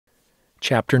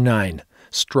Chapter 9.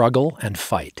 Struggle and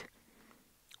Fight.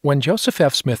 When Joseph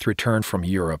F. Smith returned from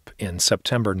Europe in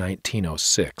September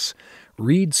 1906,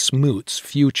 Reed Smoot's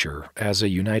future as a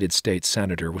United States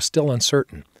Senator was still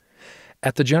uncertain.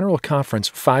 At the General Conference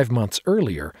 5 months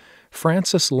earlier,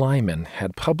 Francis Lyman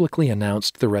had publicly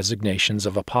announced the resignations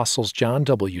of Apostles John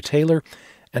W. Taylor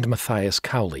and Matthias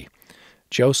Cowley.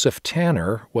 Joseph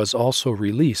Tanner was also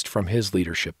released from his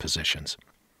leadership positions.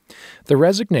 The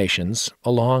resignations,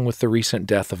 along with the recent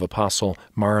death of Apostle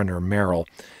Mariner Merrill,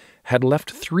 had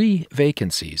left 3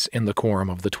 vacancies in the quorum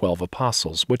of the 12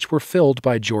 apostles, which were filled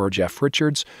by George F.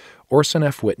 Richards, Orson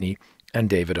F. Whitney, and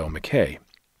David O. McKay.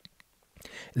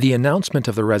 The announcement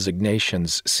of the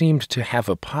resignations seemed to have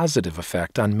a positive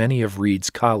effect on many of Reed's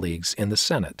colleagues in the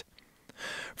Senate.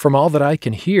 "From all that I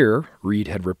can hear," Reed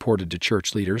had reported to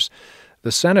church leaders,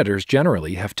 "the senators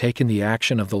generally have taken the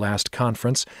action of the last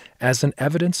conference as an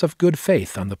evidence of good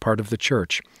faith on the part of the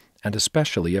church, and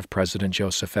especially of President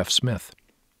Joseph F. Smith."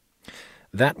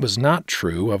 That was not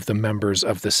true of the members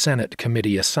of the Senate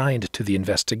committee assigned to the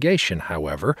investigation,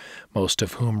 however, most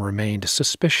of whom remained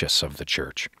suspicious of the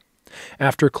church.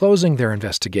 After closing their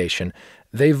investigation,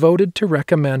 they voted to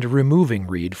recommend removing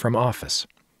Reed from office.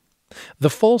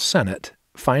 The full Senate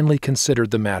finally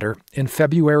considered the matter in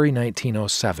February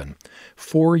 1907,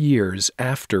 4 years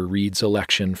after Reed's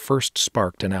election first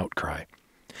sparked an outcry.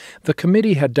 The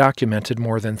committee had documented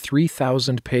more than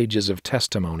 3,000 pages of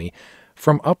testimony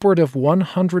from upward of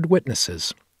 100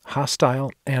 witnesses,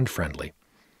 hostile and friendly.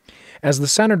 As the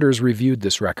senators reviewed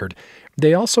this record,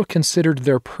 they also considered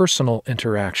their personal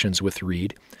interactions with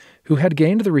Reed, who had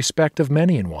gained the respect of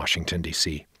many in Washington,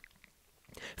 D.C.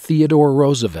 Theodore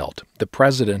Roosevelt, the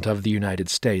President of the United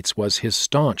States, was his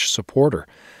staunch supporter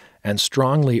and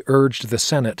strongly urged the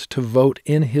Senate to vote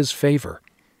in his favor.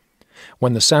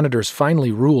 When the senators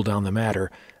finally ruled on the matter,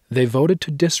 they voted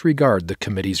to disregard the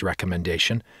committee's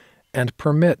recommendation and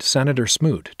permit Senator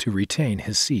Smoot to retain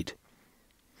his seat.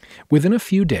 Within a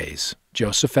few days,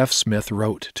 Joseph F. Smith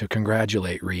wrote to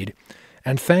congratulate Reed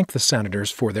and thank the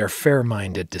senators for their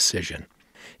fair-minded decision.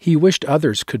 He wished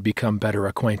others could become better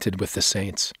acquainted with the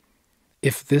saints.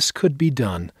 "If this could be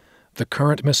done, the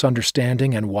current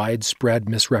misunderstanding and widespread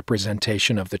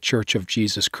misrepresentation of the Church of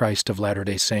Jesus Christ of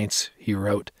Latter-day Saints," he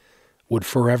wrote, "would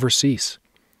forever cease."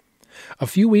 A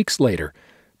few weeks later,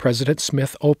 President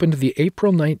Smith opened the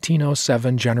April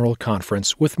 1907 General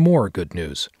Conference with more good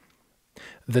news.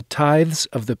 "The tithes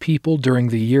of the people during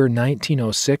the year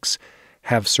 1906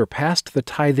 have surpassed the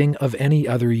tithing of any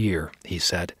other year," he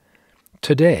said.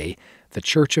 "Today, the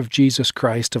Church of Jesus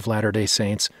Christ of Latter-day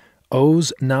Saints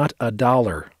owes not a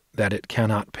dollar that it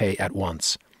cannot pay at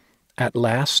once. At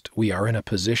last we are in a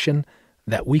position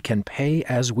that we can pay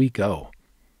as we go."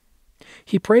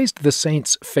 He praised the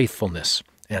saints' faithfulness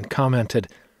and commented,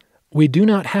 "We do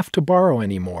not have to borrow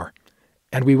any more,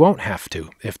 and we won't have to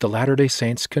if the Latter-day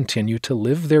Saints continue to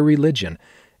live their religion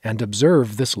and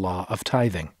observe this law of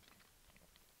tithing."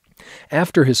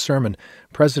 After his sermon,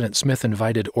 President Smith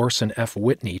invited Orson F.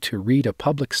 Whitney to read a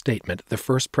public statement the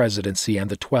First Presidency and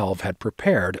the 12 had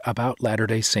prepared about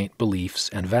Latter-day Saint beliefs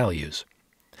and values.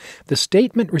 The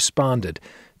statement responded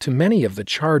to many of the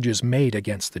charges made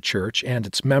against the Church and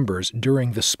its members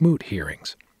during the Smoot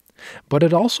hearings, but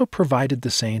it also provided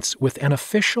the saints with an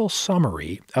official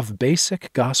summary of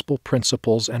basic gospel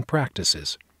principles and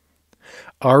practices.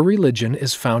 "Our religion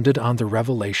is founded on the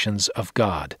revelations of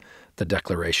God," the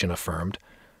declaration affirmed.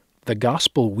 "The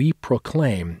gospel we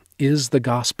proclaim is the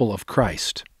gospel of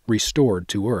Christ, restored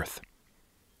to earth."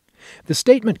 The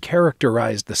statement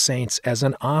characterized the saints as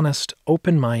an honest,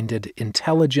 open-minded,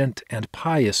 intelligent, and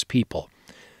pious people.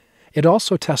 It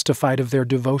also testified of their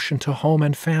devotion to home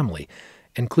and family,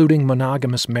 including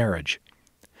monogamous marriage.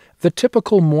 "The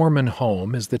typical Mormon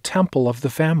home is the temple of the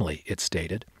family," it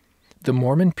stated. "The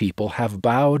Mormon people have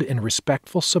bowed in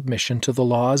respectful submission to the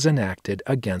laws enacted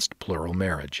against plural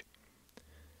marriage."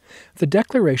 The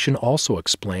declaration also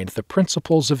explained the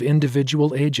principles of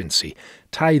individual agency,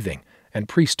 tithing, and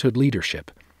priesthood leadership,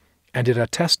 and it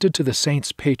attested to the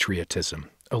saints'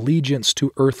 patriotism, allegiance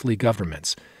to earthly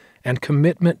governments, and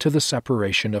commitment to the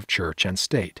separation of church and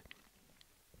state.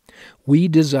 "We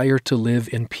desire to live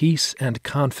in peace and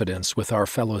confidence with our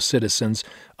fellow citizens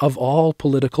of all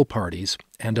political parties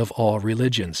and of all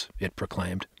religions," it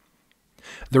proclaimed.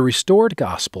 The restored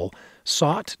gospel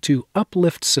sought to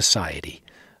uplift society,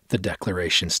 the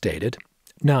declaration stated,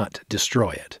 not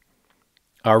destroy it.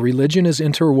 "Our religion is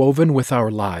interwoven with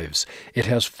our lives. It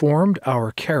has formed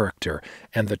our character,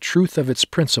 and the truth of its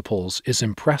principles is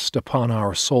impressed upon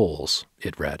our souls,"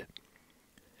 it read.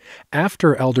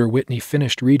 After Elder Whitney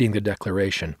finished reading the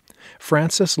declaration,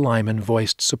 Francis Lyman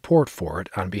voiced support for it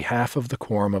on behalf of the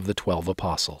Quorum of the 12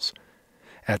 Apostles.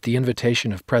 At the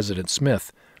invitation of President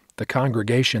Smith, the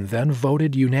congregation then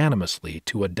voted unanimously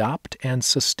to adopt and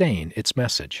sustain its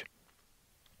message.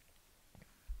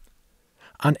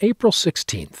 On April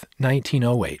 16,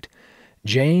 1908,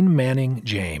 Jane Manning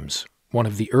James, one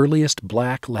of the earliest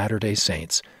Black Latter-day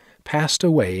Saints, passed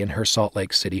away in her Salt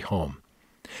Lake City home.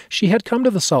 She had come to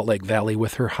the Salt Lake Valley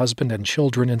with her husband and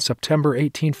children in September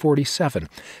 1847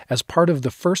 as part of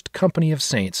the first company of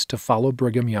saints to follow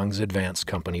Brigham Young's advance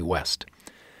company west.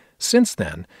 Since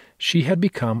then, she had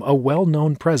become a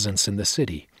well-known presence in the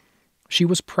city. She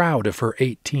was proud of her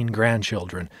 18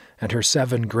 grandchildren and her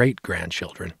 7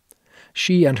 great-grandchildren.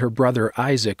 She and her brother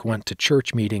Isaac went to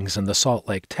church meetings in the Salt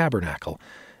Lake Tabernacle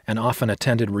and often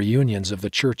attended reunions of the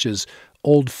church's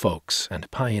old folks and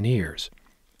pioneers.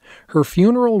 Her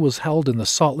funeral was held in the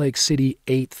Salt Lake City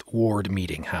 8th Ward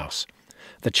Meeting House.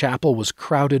 The chapel was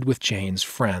crowded with Jane's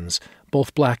friends,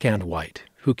 both black and white,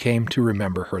 who came to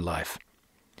remember her life.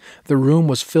 The room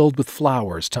was filled with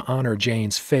flowers to honor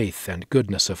Jane's faith and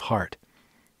goodness of heart.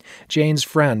 Jane's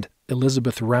friend,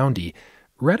 Elizabeth Roundy,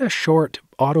 read a short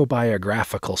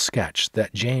autobiographical sketch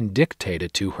that Jane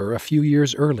dictated to her a few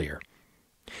years earlier.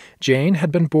 Jane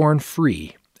had been born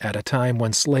free at a time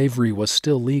when slavery was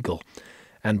still legal,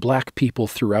 and black people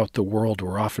throughout the world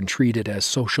were often treated as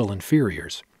social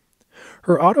inferiors.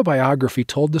 Her autobiography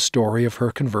told the story of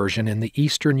her conversion in the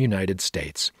eastern United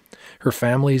States, her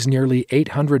family's nearly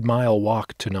 800-mile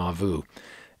walk to Nauvoo,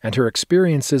 and her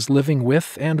experiences living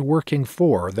with and working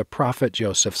for the prophet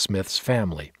Joseph Smith's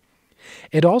family.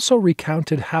 It also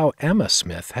recounted how Emma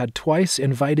Smith had twice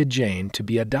invited Jane to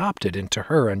be adopted into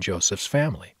her and Joseph's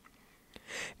family.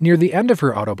 Near the end of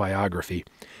her autobiography,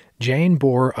 Jane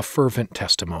bore a fervent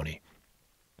testimony.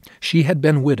 She had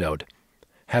been widowed,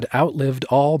 had outlived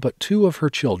all but 2 of her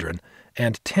children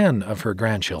and 10 of her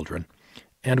grandchildren,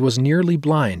 and was nearly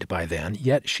blind by then,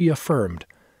 yet she affirmed,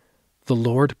 "The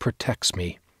Lord protects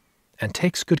me and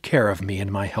takes good care of me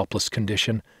in my helpless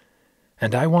condition,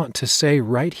 and I want to say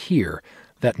right here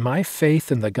that my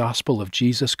faith in the gospel of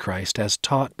Jesus Christ as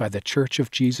taught by the Church of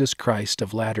Jesus Christ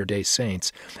of Latter-day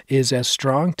Saints is as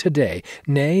strong today,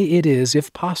 nay, it is,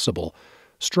 if possible,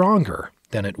 stronger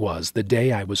than it was the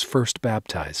day I was first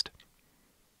baptized."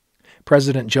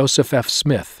 President Joseph F.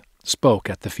 Smith spoke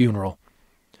at the funeral.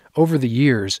 Over the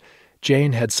years,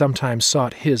 Jane had sometimes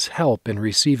sought his help in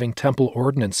receiving temple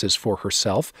ordinances for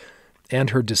herself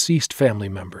and her deceased family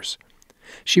members.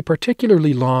 She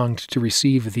particularly longed to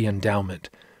receive the endowment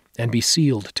and be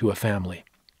sealed to a family.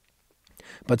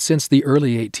 But since the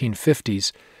early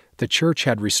 1850s, the Church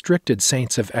had restricted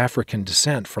saints of African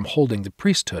descent from holding the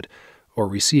priesthood or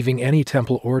receiving any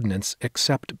temple ordinance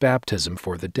except baptism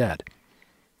for the dead.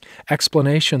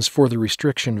 Explanations for the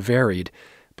restriction varied,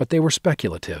 but they were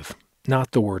speculative,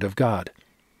 not the Word of God.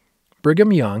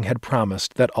 Brigham Young had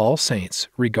promised that all saints,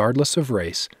 regardless of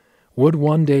race, would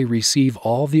one day receive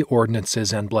all the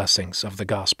ordinances and blessings of the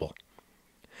gospel.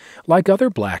 Like other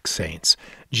black saints,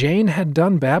 Jane had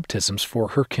done baptisms for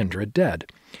her kindred dead.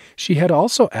 She had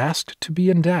also asked to be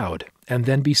endowed and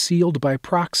then be sealed by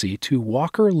proxy to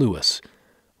Walker Lewis,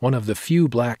 one of the few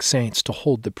black saints to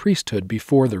hold the priesthood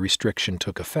before the restriction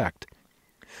took effect.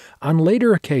 On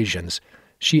later occasions,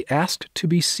 she asked to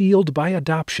be sealed by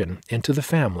adoption into the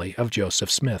family of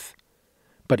Joseph Smith.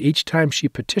 But each time she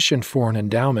petitioned for an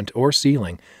endowment or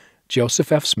sealing,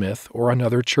 Joseph F. Smith or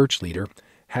another church leader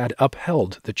had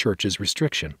upheld the church's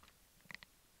restriction.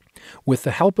 With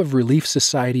the help of Relief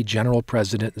Society General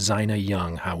President Zina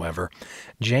Young, however,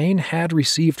 Jane had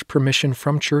received permission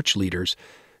from church leaders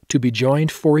to be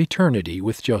joined for eternity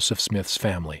with Joseph Smith's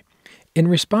family. In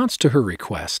response to her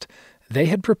request, they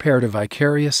had prepared a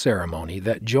vicarious ceremony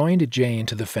that joined Jane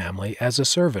to the family as a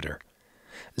servitor.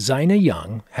 Zina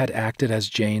Young had acted as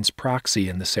Jane's proxy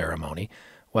in the ceremony,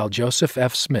 while Joseph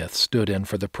F. Smith stood in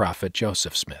for the prophet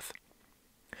Joseph Smith.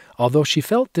 Although she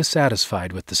felt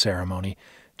dissatisfied with the ceremony,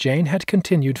 Jane had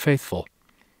continued faithful.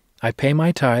 "I pay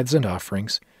my tithes and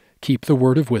offerings, keep the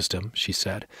word of wisdom," she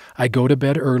said. "I go to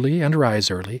bed early and rise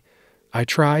early. I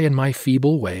try in my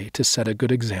feeble way to set a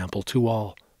good example to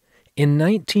all." In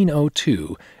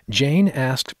 1902, Jane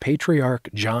asked Patriarch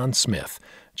John Smith,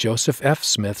 Joseph F.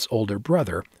 Smith's older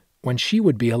brother, when she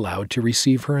would be allowed to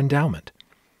receive her endowment.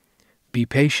 "Be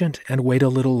patient and wait a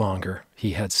little longer,"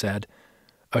 he had said,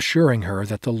 assuring her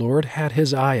that the Lord had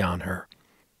his eye on her.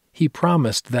 He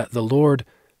promised that the Lord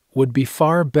would be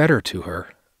far better to her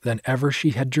than ever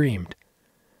she had dreamed.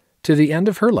 To the end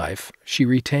of her life, she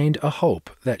retained a hope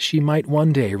that she might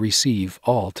one day receive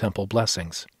all temple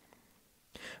blessings.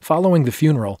 Following the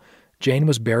funeral, Jane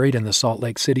was buried in the Salt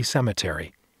Lake City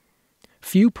Cemetery.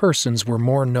 Few persons were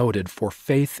more noted for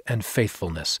faith and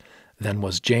faithfulness than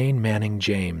was Jane Manning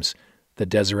James, the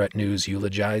Deseret News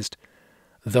eulogized.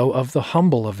 Though of the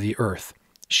humble of the earth,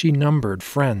 she numbered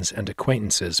friends and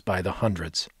acquaintances by the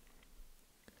hundreds.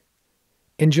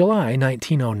 In July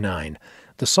 1909,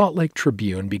 the Salt Lake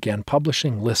Tribune began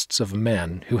publishing lists of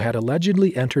men who had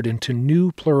allegedly entered into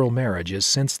new plural marriages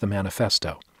since the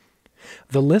Manifesto.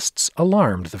 The lists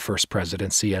alarmed the First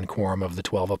Presidency and Quorum of the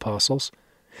 12 Apostles.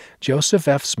 Joseph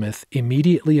F. Smith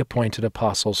immediately appointed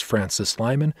apostles Francis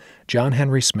Lyman, John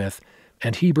Henry Smith,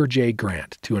 and Heber J.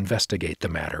 Grant to investigate the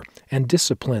matter and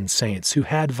discipline saints who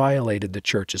had violated the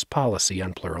Church's policy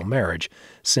on plural marriage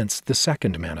since the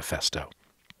Second Manifesto.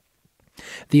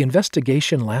 The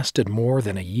investigation lasted more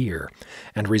than a year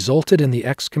and resulted in the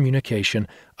excommunication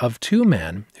of 2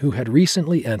 men who had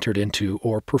recently entered into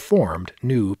or performed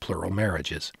new plural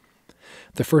marriages.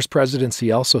 The First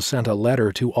Presidency also sent a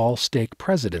letter to all stake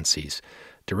presidencies,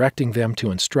 directing them to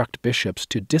instruct bishops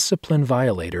to discipline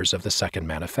violators of the Second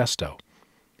Manifesto.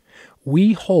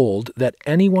 We hold that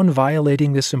anyone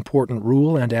violating this important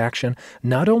rule and action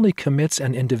not only commits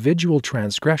an individual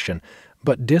transgression,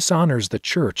 but dishonors the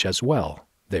Church as well,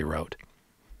 they wrote.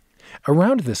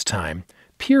 Around this time,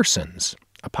 Pearson's,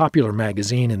 a popular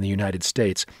magazine in the United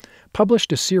States,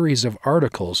 published a series of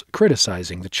articles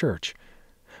criticizing the Church.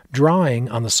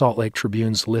 Drawing on the Salt Lake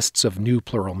Tribune's lists of new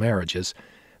plural marriages,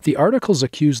 the articles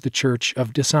accused the Church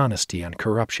of dishonesty and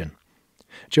corruption.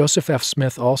 Joseph F.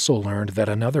 Smith also learned that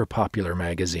another popular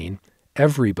magazine,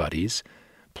 Everybody's,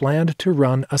 planned to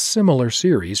run a similar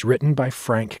series written by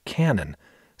Frank Cannon,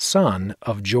 son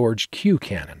of George Q.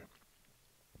 Cannon.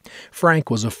 Frank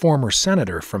was a former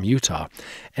senator from Utah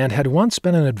and had once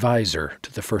been an advisor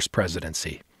to the First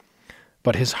Presidency.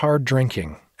 But his hard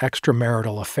drinking,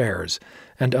 extramarital affairs,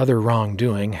 and other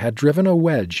wrongdoing had driven a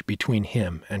wedge between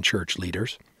him and church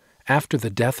leaders. After the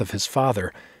death of his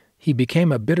father, he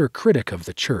became a bitter critic of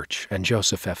the Church and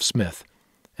Joseph F. Smith,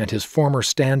 and his former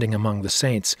standing among the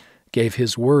saints gave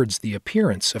his words the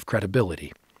appearance of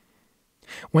credibility.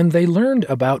 When they learned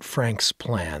about Frank's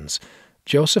plans,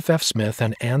 Joseph F. Smith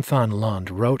and Anthon Lund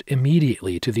wrote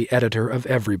immediately to the editor of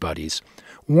Everybody's,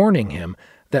 warning him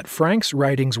that Frank's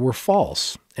writings were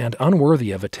false and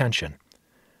unworthy of attention.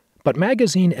 But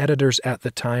magazine editors at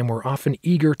the time were often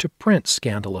eager to print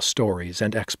scandalous stories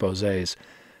and exposés,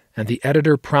 and the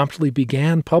editor promptly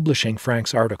began publishing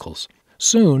Frank's articles.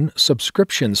 Soon,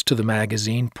 subscriptions to the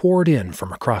magazine poured in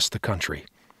from across the country.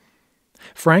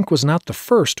 Frank was not the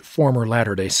first former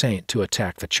Latter-day Saint to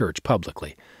attack the Church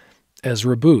publicly.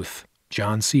 Ezra Booth,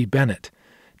 John C. Bennett,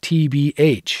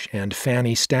 T.B.H. and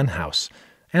Fanny Stenhouse,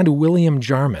 and William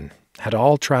Jarman had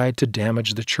all tried to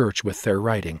damage the Church with their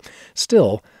writing.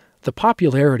 Still, the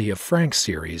popularity of Frank's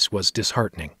series was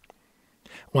disheartening.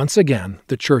 Once again,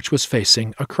 the Church was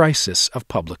facing a crisis of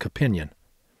public opinion.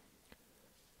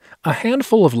 A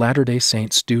handful of Latter-day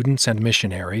Saint students and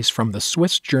missionaries from the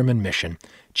Swiss-German mission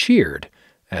cheered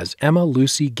as Emma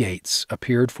Lucy Gates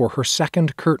appeared for her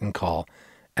second curtain call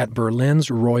at Berlin's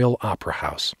Royal Opera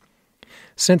House.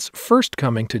 Since first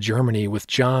coming to Germany with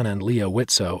John and Leah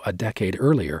Whitsoe a decade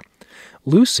earlier,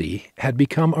 Lucy had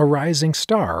become a rising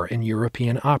star in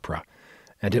European opera,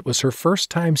 and it was her first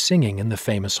time singing in the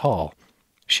famous hall.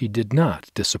 She did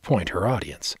not disappoint her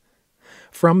audience.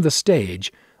 From the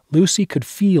stage, Lucy could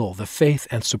feel the faith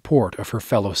and support of her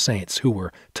fellow saints who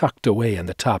were tucked away in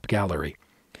the top gallery.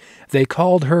 They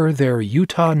called her their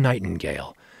Utah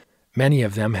Nightingale. Many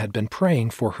of them had been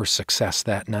praying for her success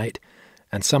that night,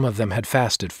 and some of them had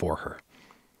fasted for her.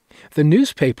 The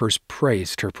newspapers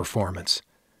praised her performance.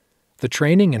 "The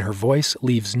training in her voice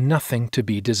leaves nothing to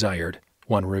be desired,"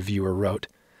 one reviewer wrote,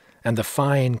 and the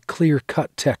fine,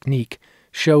 clear-cut technique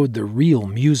showed the real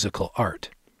musical art.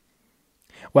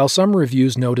 While some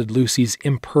reviews noted Lucy's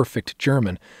imperfect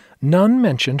German, none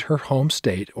mentioned her home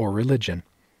state or religion.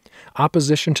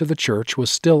 Opposition to the Church was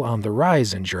still on the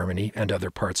rise in Germany and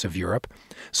other parts of Europe,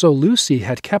 so Lucy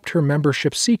had kept her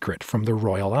membership secret from the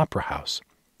Royal Opera House.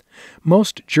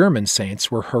 Most German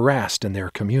saints were harassed in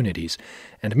their communities,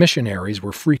 and missionaries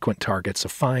were frequent targets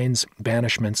of fines,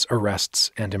 banishments,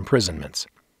 arrests, and imprisonments.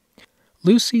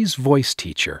 Lucy's voice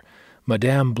teacher,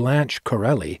 Madame Blanche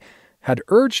Corelli, had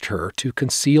urged her to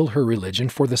conceal her religion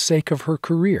for the sake of her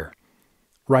career.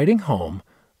 Writing home,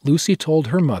 Lucy told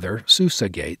her mother, Susa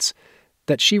Gates,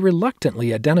 that she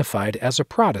reluctantly identified as a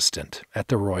Protestant at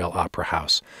the Royal Opera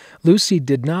House. Lucy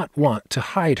did not want to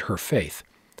hide her faith,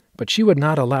 but she would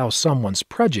not allow someone's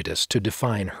prejudice to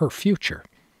define her future.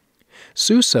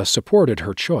 Sousa supported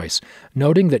her choice,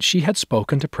 noting that she had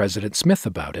spoken to President Smith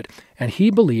about it, and he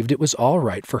believed it was all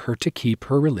right for her to keep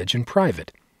her religion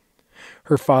private.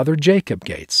 Her father, Jacob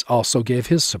Gates, also gave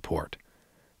his support.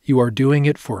 "You are doing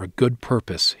it for a good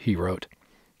purpose," he wrote,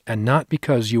 "and not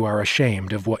because you are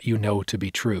ashamed of what you know to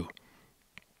be true."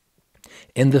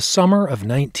 In the summer of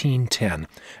 1910,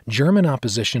 German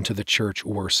opposition to the church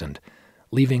worsened,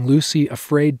 leaving Lucy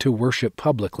afraid to worship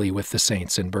publicly with the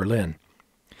saints in Berlin.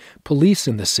 Police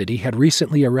in the city had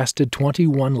recently arrested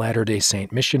 21 Latter-day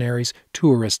Saint missionaries,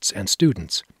 tourists, and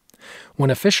students. When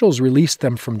officials released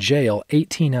them from jail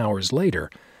 18 hours later,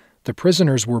 the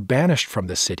prisoners were banished from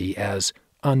the city as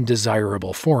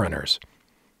undesirable foreigners.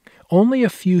 Only a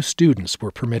few students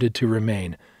were permitted to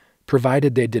remain,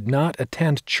 provided they did not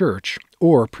attend church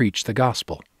or preach the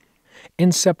gospel.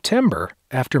 In September,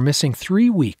 after missing 3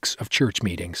 weeks of church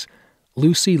meetings,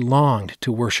 Lucy longed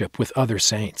to worship with other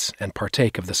saints and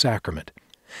partake of the sacrament.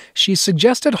 She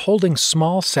suggested holding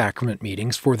small sacrament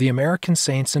meetings for the American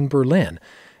saints in Berlin,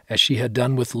 as she had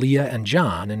done with Leah and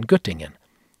John in Göttingen.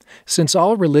 Since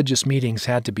all religious meetings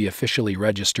had to be officially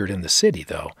registered in the city,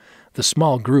 though, the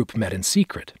small group met in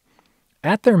secret.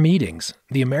 At their meetings,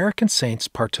 the American saints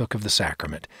partook of the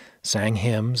sacrament, sang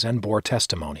hymns, and bore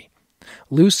testimony.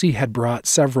 Lucy had brought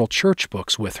several church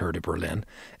books with her to Berlin,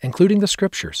 including the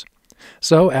Scriptures.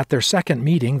 So at their second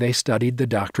meeting they studied the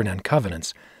Doctrine and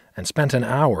Covenants and spent an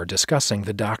hour discussing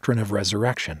the doctrine of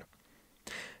resurrection.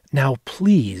 "Now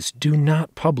please do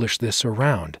not publish this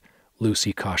around,"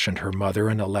 Lucy cautioned her mother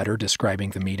in a letter describing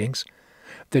the meetings.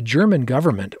 The German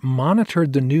government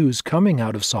monitored the news coming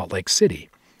out of Salt Lake City.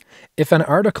 If an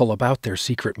article about their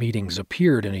secret meetings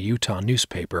appeared in a Utah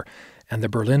newspaper and the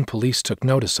Berlin police took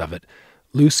notice of it,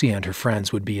 Lucy and her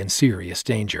friends would be in serious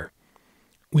danger.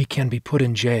 "We can be put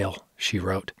in jail," she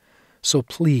wrote, "so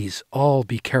please all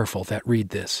be careful that read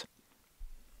this."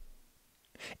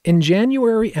 In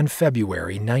January and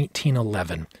February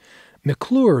 1911,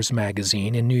 McClure's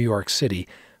magazine in New York City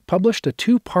published a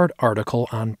 2-part article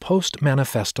on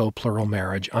post-manifesto plural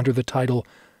marriage under the title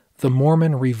 "The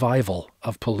Mormon Revival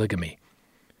of Polygamy."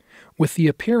 With the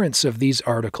appearance of these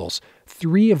articles,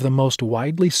 3 of the most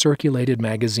widely circulated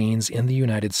magazines in the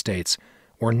United States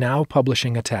were now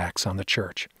publishing attacks on the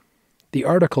church. The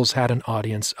articles had an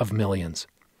audience of millions.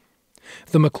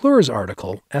 The McClure's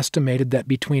article estimated that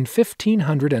between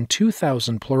 1,500 and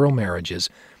 2,000 plural marriages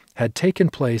had taken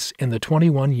place in the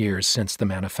 21 years since the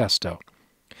manifesto.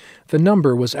 The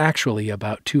number was actually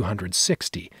about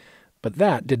 260, but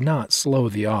that did not slow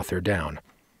the author down.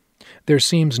 "There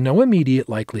seems no immediate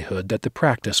likelihood that the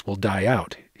practice will die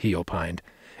out," he opined.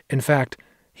 In fact,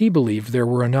 he believed there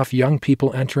were enough young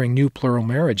people entering new plural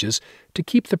marriages to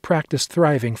keep the practice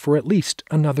thriving for at least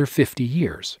another 50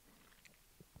 years.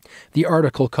 The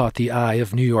article caught the eye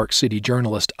of New York City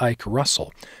journalist Ike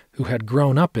Russell, who had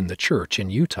grown up in the church in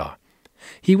Utah.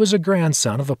 He was a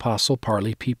grandson of Apostle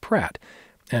Parley P. Pratt,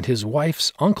 and his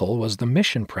wife's uncle was the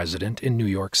mission president in New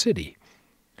York City.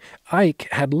 Ike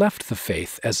had left the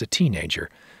faith as a teenager,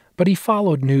 but he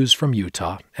followed news from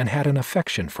Utah and had an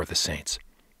affection for the saints.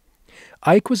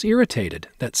 Ike was irritated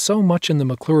that so much in the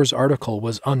McClure's article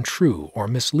was untrue or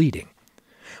misleading.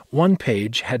 One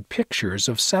page had pictures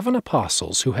of 7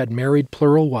 apostles who had married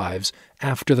plural wives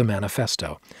after the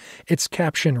manifesto. Its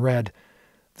caption read,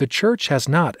 "The church has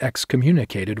not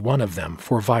excommunicated one of them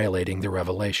for violating the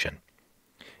revelation."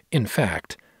 In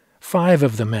fact, 5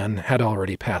 of the men had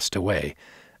already passed away,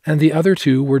 and the other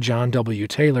 2 were John W.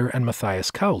 Taylor and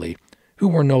Matthias Cowley, who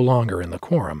were no longer in the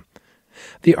quorum.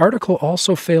 The article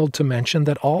also failed to mention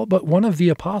that all but one of the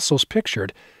apostles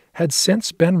pictured had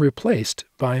since been replaced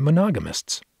by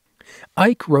monogamists.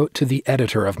 Ike wrote to the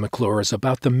editor of McClure's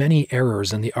about the many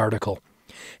errors in the article.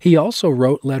 He also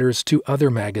wrote letters to other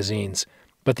magazines,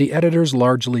 but the editors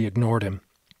largely ignored him.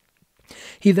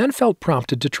 He then felt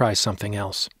prompted to try something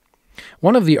else.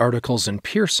 One of the articles in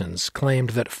Pearson's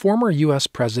claimed that former U.S.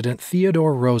 President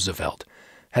Theodore Roosevelt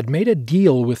had made a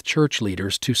deal with church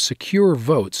leaders to secure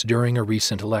votes during a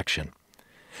recent election.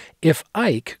 If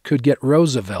Ike could get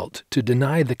Roosevelt to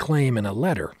deny the claim in a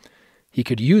letter, he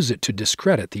could use it to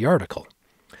discredit the article.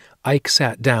 Ike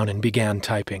sat down and began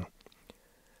typing.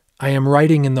 "I am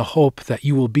writing in the hope that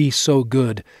you will be so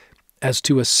good as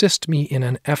to assist me in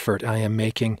an effort I am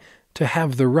making to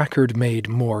have the record made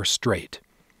more straight."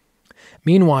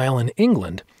 Meanwhile, in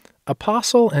England,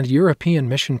 Apostle and European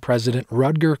Mission President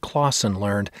Rudger Clawson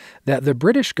learned that the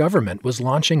British government was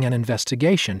launching an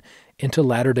investigation into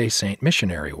Latter-day Saint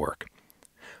missionary work.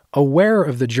 Aware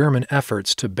of the German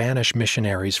efforts to banish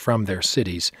missionaries from their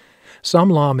cities, some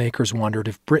lawmakers wondered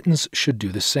if Britons should do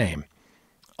the same.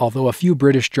 Although a few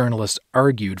British journalists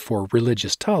argued for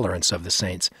religious tolerance of the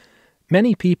saints,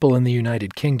 many people in the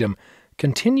United Kingdom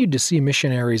continued to see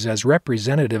missionaries as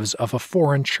representatives of a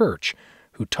foreign church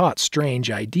who taught strange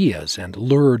ideas and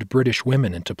lured British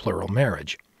women into plural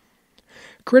marriage.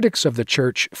 Critics of the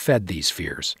church fed these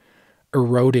fears,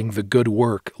 eroding the good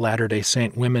work Latter-day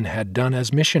Saint women had done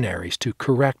as missionaries to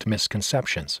correct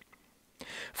misconceptions.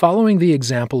 Following the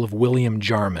example of William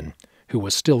Jarman, who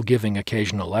was still giving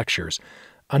occasional lectures,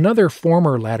 another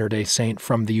former Latter-day Saint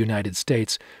from the United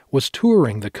States was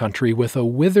touring the country with a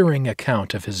withering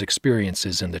account of his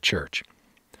experiences in the church.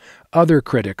 Other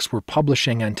critics were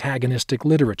publishing antagonistic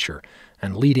literature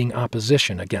and leading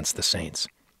opposition against the saints.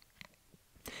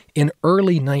 In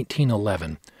early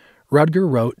 1911, Rudger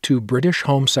wrote to British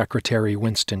Home Secretary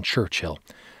Winston Churchill,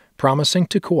 promising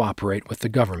to cooperate with the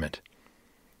government.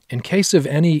 In case of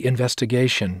any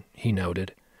investigation, he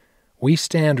noted, "We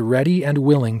stand ready and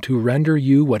willing to render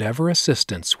you whatever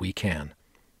assistance we can."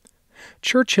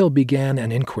 Churchill began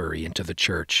an inquiry into the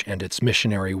church and its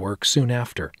missionary work soon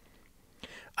after.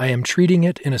 "I am treating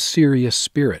it in a serious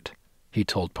spirit," he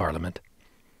told Parliament.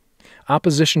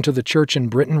 Opposition to the church in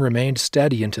Britain remained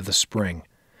steady into the spring.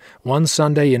 One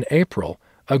Sunday in April,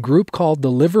 a group called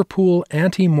the Liverpool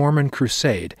Anti-Mormon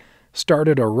Crusade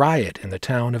started a riot in the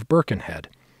town of Birkenhead,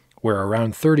 where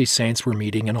around 30 saints were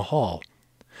meeting in a hall.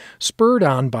 Spurred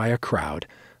on by a crowd,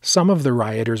 some of the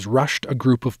rioters rushed a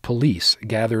group of police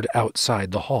gathered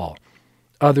outside the hall.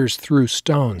 Others threw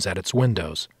stones at its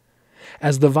windows.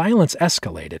 As the violence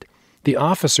escalated, the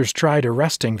officers tried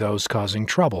arresting those causing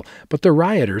trouble, but the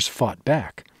rioters fought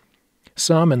back.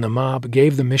 Some in the mob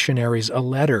gave the missionaries a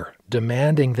letter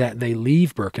demanding that they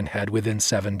leave Birkenhead within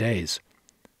 7 days.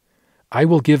 "I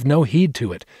will give no heed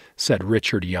to it," said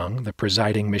Richard Young, the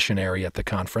presiding missionary at the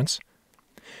conference.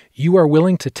 "You are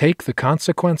willing to take the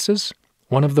consequences?"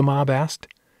 one of the mob asked.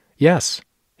 "Yes,"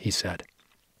 he said.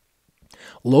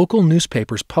 Local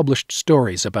newspapers published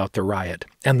stories about the riot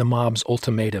and the mob's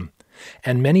ultimatum,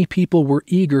 and many people were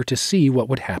eager to see what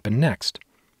would happen next.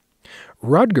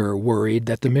 Rudger worried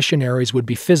that the missionaries would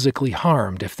be physically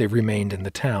harmed if they remained in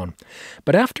the town,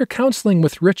 but after counseling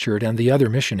with Richard and the other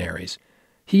missionaries,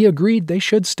 he agreed they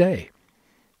should stay.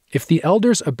 If the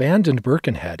elders abandoned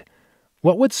Birkenhead,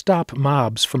 what would stop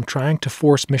mobs from trying to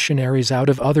force missionaries out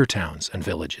of other towns and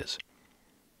villages?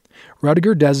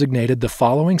 Rudger designated the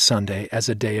following Sunday as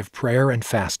a day of prayer and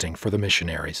fasting for the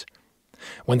missionaries.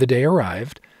 When the day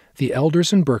arrived, the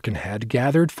elders in Birkenhead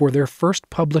gathered for their first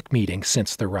public meeting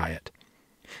since the riot.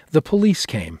 The police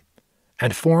came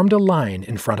and formed a line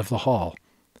in front of the hall.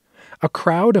 A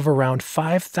crowd of around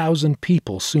 5,000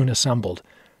 people soon assembled,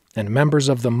 and members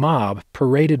of the mob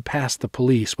paraded past the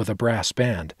police with a brass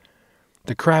band.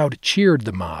 The crowd cheered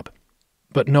the mob,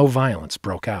 but no violence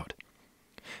broke out.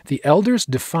 The elders'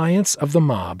 defiance of the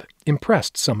mob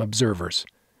impressed some observers.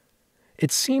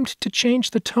 "It seemed to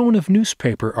change the tone of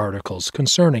newspaper articles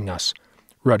concerning us,"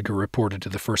 Rudger reported to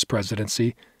the First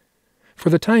Presidency. "For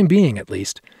the time being, at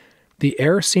least, the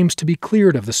air seems to be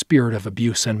cleared of the spirit of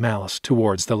abuse and malice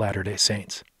towards the Latter-day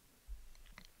Saints."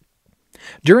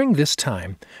 During this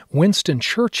time, Winston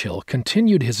Churchill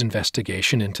continued his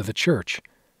investigation into the church.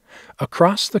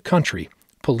 Across the country,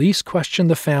 police questioned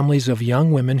the families of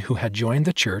young women who had joined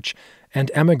the church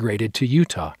and emigrated to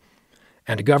Utah,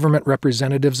 and government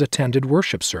representatives attended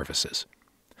worship services.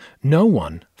 No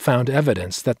one found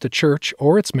evidence that the church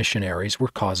or its missionaries were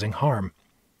causing harm.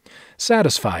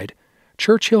 Satisfied,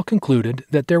 Churchill concluded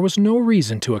that there was no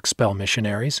reason to expel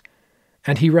missionaries,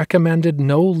 and he recommended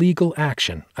no legal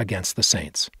action against the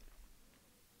saints.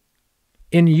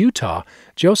 In Utah,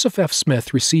 Joseph F.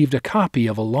 Smith received a copy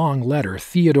of a long letter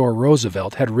Theodore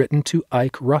Roosevelt had written to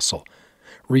Ike Russell,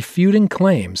 refuting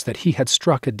claims that he had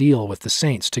struck a deal with the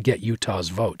saints to get Utah's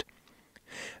vote.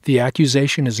 "The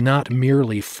accusation is not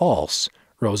merely false,"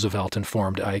 Roosevelt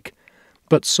informed Ike,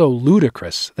 "but so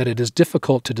ludicrous that it is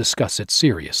difficult to discuss it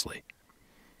seriously."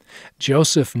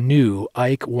 Joseph knew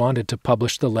Ike wanted to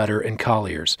publish the letter in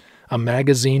Collier's, a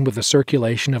magazine with a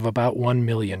circulation of about 1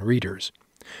 million readers.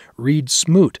 Reed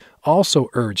Smoot also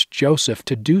urged Joseph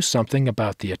to do something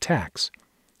about the attacks.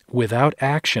 "Without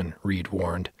action," Reed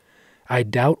warned, "I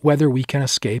doubt whether we can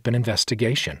escape an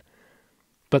investigation."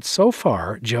 But so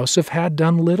far, Joseph had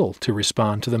done little to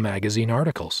respond to the magazine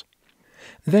articles.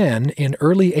 Then, in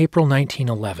early April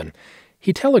 1911,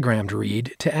 he telegrammed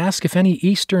Reed to ask if any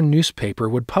Eastern newspaper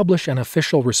would publish an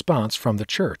official response from the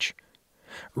church.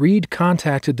 Reed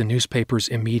contacted the newspapers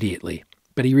immediately,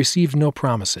 but he received no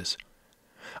promises.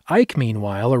 Ike,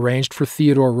 meanwhile, arranged for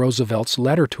Theodore Roosevelt's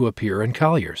letter to appear in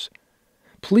Collier's.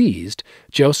 Pleased,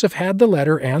 Joseph had the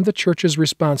letter and the church's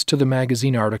response to the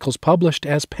magazine articles published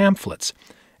as pamphlets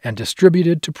and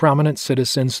distributed to prominent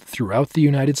citizens throughout the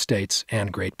United States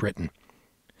and Great Britain.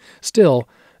 Still,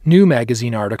 new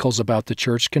magazine articles about the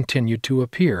church continued to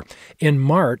appear. In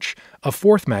March, a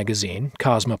fourth magazine,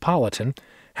 Cosmopolitan,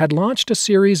 had launched a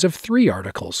series of 3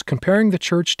 articles comparing the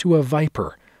church to a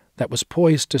viper that was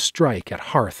poised to strike at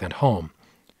hearth and home.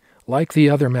 Like the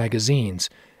other magazines,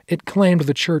 it claimed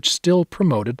the church still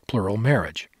promoted plural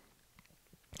marriage.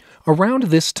 Around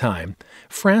this time,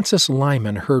 Francis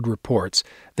Lyman heard reports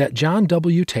that John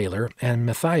W. Taylor and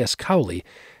Matthias Cowley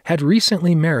had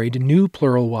recently married new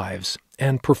plural wives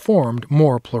and performed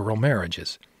more plural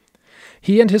marriages.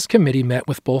 He and his committee met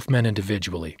with both men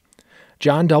individually.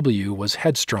 John W. was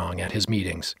headstrong at his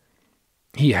meetings.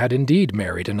 He had indeed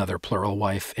married another plural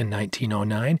wife in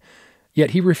 1909,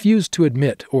 yet he refused to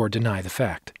admit or deny the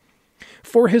fact.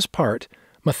 For his part,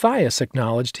 Matthias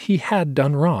acknowledged he had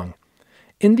done wrong.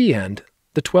 In the end,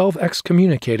 the 12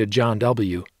 excommunicated John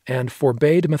W. and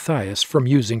forbade Matthias from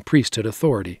using priesthood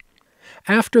authority.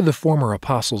 After the former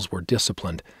apostles were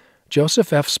disciplined,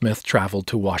 Joseph F. Smith traveled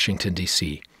to Washington,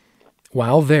 D.C.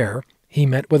 While there, he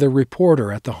met with a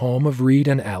reporter at the home of Reed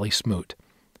and Allie Smoot.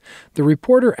 The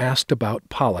reporter asked about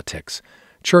politics,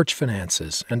 church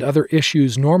finances, and other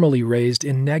issues normally raised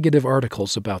in negative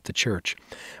articles about the church,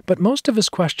 but most of his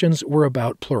questions were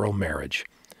about plural marriage.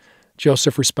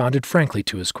 Joseph responded frankly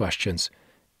to his questions,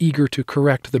 eager to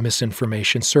correct the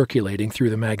misinformation circulating through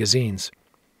the magazines.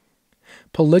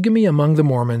 Polygamy among the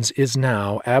Mormons is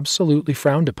now absolutely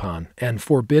frowned upon and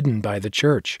forbidden by the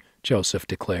church, Joseph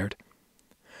declared.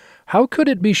 How could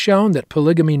it be shown that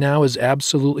polygamy now is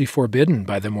absolutely forbidden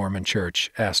by the Mormon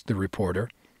Church? Asked the reporter.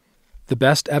 The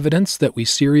best evidence that we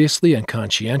seriously and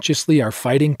conscientiously are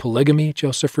fighting polygamy,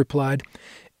 Joseph replied,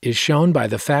 is shown by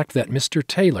the fact that Mr.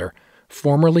 Taylor,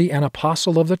 formerly an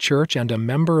apostle of the church and a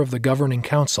member of the governing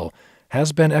council,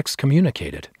 has been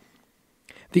excommunicated.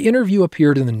 The interview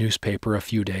appeared in the newspaper a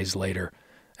few days later,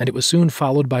 and it was soon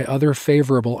followed by other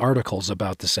favorable articles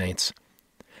about the saints.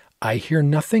 "I hear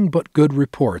nothing but good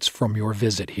reports from your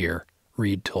visit here,"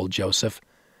 Reed told Joseph.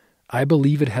 "I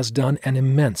believe it has done an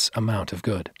immense amount of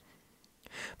good."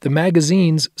 The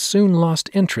magazines soon lost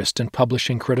interest in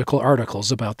publishing critical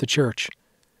articles about the church.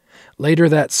 Later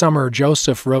that summer,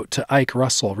 Joseph wrote to Ike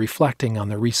Russell reflecting on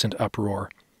the recent uproar.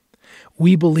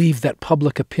 "We believe that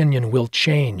public opinion will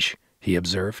change," he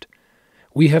observed.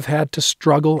 "We have had to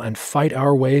struggle and fight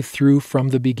our way through from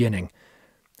the beginning,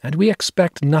 and we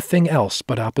expect nothing else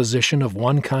but opposition of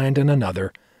one kind and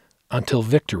another until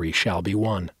victory shall be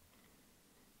won."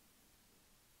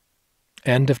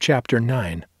 End of Chapter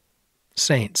 9.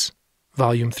 Saints,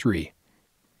 Volume 3.